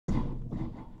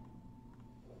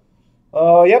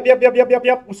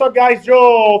Yep. What's up, guys?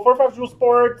 Joe, 45 Jewel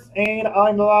Sports, and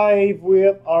I'm live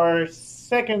with our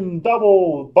second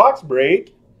double box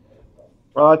break.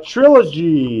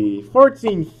 Trilogy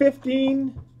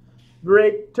 14-15,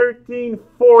 break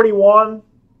 13-41.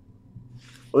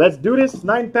 Let's do this.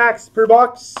 9 packs per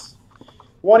box,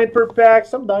 1 hit per pack.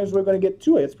 Sometimes we're going to get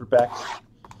 2 hits per pack.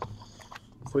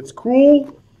 So it's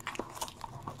cool.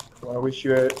 I wish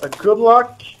you a good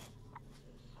luck.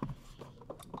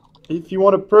 If you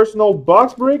want a personal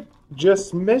box break,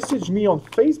 just message me on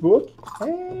Facebook,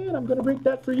 and I'm going to break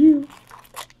that for you.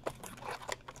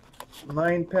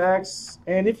 9 packs.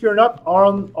 And if you're not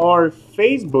on our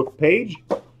Facebook page,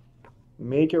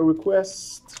 make a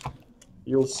request.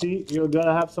 You'll see you're going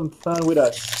to have some fun with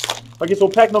us. Okay, so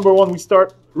pack number 1, we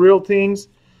start real things.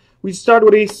 We start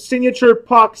with a signature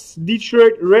pucks,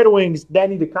 Detroit Red Wings,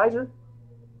 Danny DeKaiser.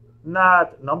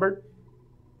 Not numbered.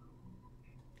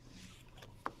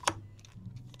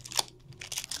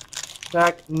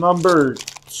 Pack number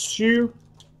 2,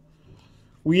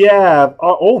 we have,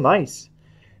 oh nice,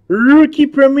 Rookie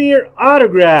Premier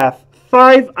Autograph,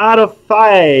 5 out of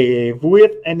 5,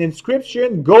 with an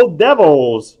inscription, Gold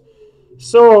Devils.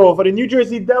 So, for the New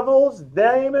Jersey Devils,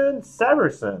 Damon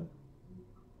Severson.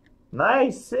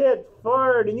 Nice hit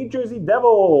for the New Jersey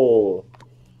Devil.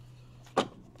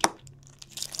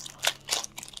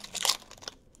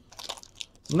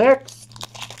 Next,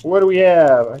 what do we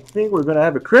have? I think we're going to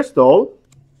have a Crystal.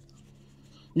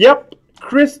 Yep,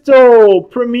 Crystal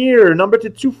Premier, number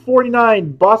to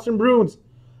 249, Boston Bruins,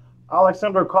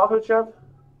 Alexander Kovalchev.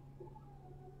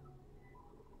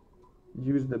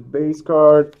 Use the base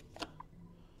card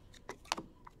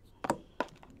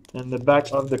and the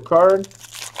back of the card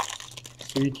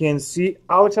so you can see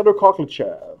Alexander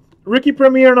Kovalchev. Rookie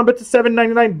Premier, number to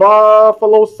 799,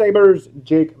 Buffalo Sabres,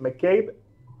 Jake McCabe.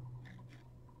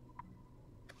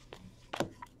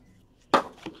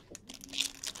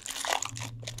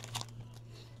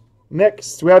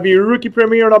 Next, we have your Rookie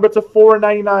Premier number to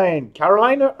 499,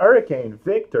 Carolina Hurricane,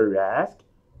 Victor Rask.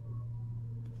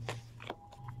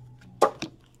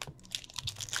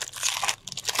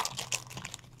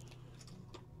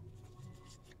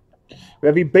 We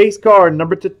have a base card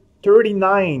number to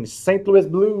 39, St. Louis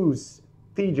Blues,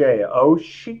 TJ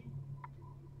Oshie.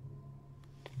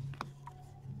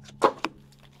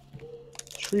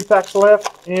 3 packs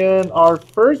left in our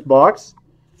first box.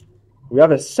 We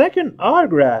have a second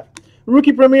autograph.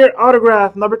 Rookie Premier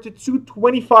Autograph, number to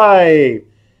 225.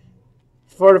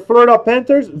 For the Florida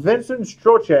Panthers, Vincent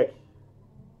Trocheck.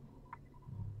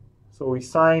 So we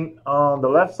sign on the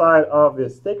left side of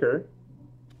his sticker.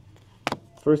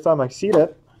 First time I see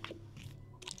that.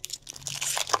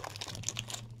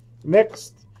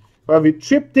 Next, we have a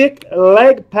triptych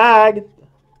leg pad.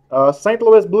 St.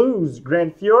 Louis Blues,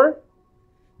 Grand Fior.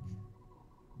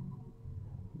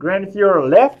 Grand Fior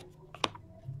left.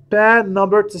 Pad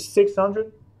number to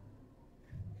 600.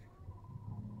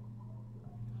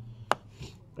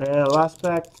 And last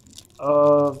pack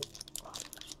of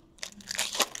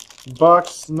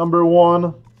box number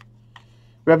 1.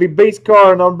 We have a base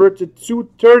card number to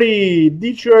 230.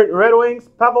 Detroit Red Wings,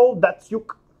 Pavel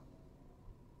Datsyuk.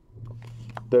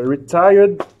 The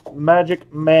retired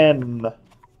Magic Man.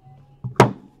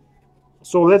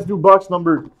 So let's do box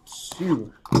number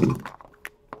 2.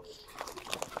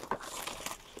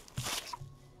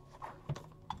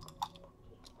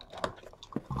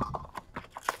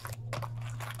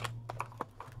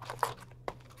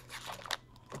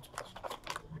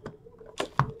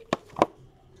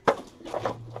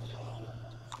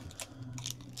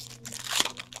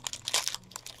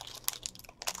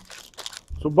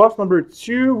 So box number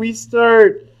 2, we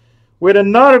start with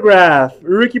an autograph.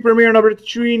 Rookie Premier number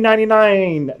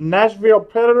 399, Nashville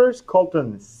Predators,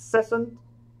 Colton Sesson.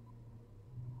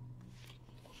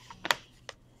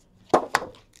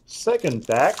 Second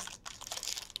pack.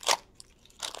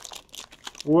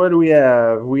 What do we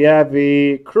have? We have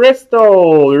a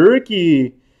Crystal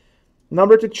Rookie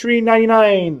number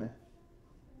 399.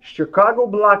 Chicago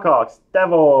Blackhawks,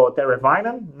 Teuvo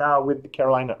Teravainen, now with the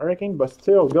Carolina Hurricane, but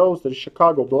still goes to the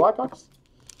Chicago Blackhawks.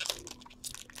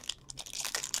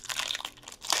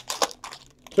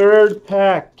 Third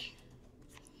pack.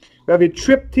 We have a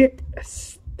triptych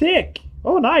stick.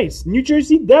 Oh, nice. New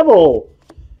Jersey Devil.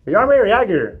 Jaromir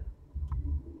Jagr.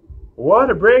 What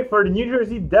a break for the New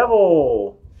Jersey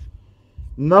Devil.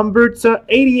 Number to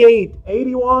 88.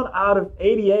 81 out of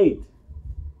 88.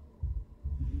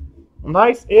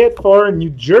 Nice hit for New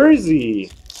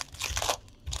Jersey.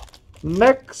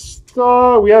 Next,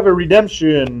 we have a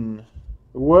redemption.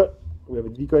 What? We have a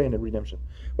decoy and a redemption.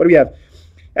 What do we have?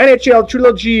 NHL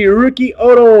Trilogy Rookie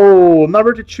Auto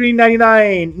number to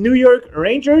 399 New York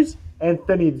Rangers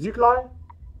Anthony Duclair.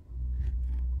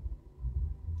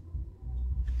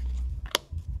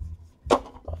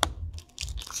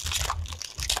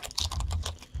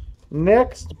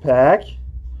 Next pack,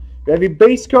 we have a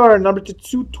base card number to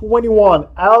 221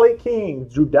 LA King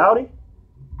Drew Doughty.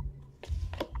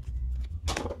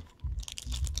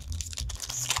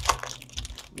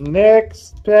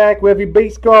 Next pack, we have a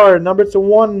base card number to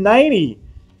 190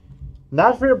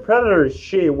 Nashville Predators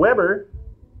Shea Weber.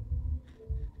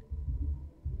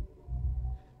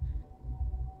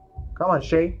 Come on,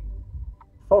 Shea.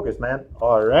 Focus, man.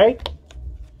 All right.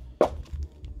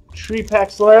 3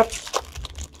 packs left.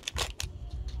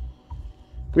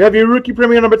 We have your rookie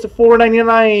premier number to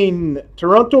 499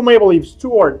 Toronto Maple Leafs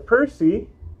Stuart Percy.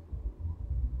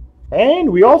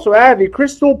 And we also have a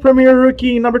Crystal Premier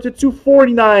rookie number to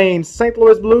 249 St.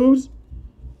 Louis Blues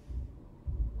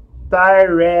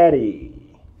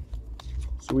Tyretti.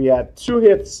 So we had 2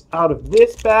 hits out of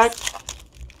this pack.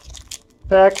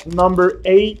 Pack number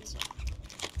 8.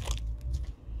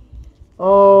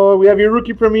 Oh, we have your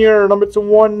rookie premier number to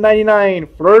 199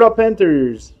 Florida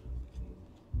Panthers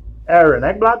Aaron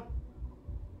Ekblad.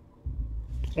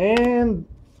 And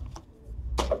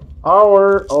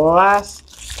our last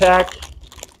pack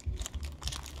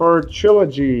for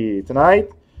Trilogy tonight.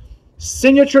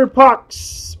 Signature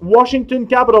pucks. Washington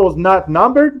Capitals not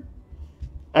numbered.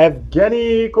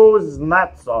 Evgeny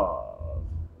Kuznetsov.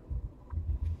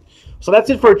 So that's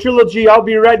it for Trilogy. I'll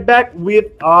be right back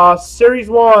with Series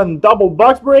 1 double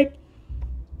box break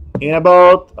in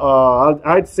about,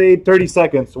 I'd say 30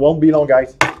 seconds. Won't be long,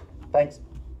 guys. Thanks.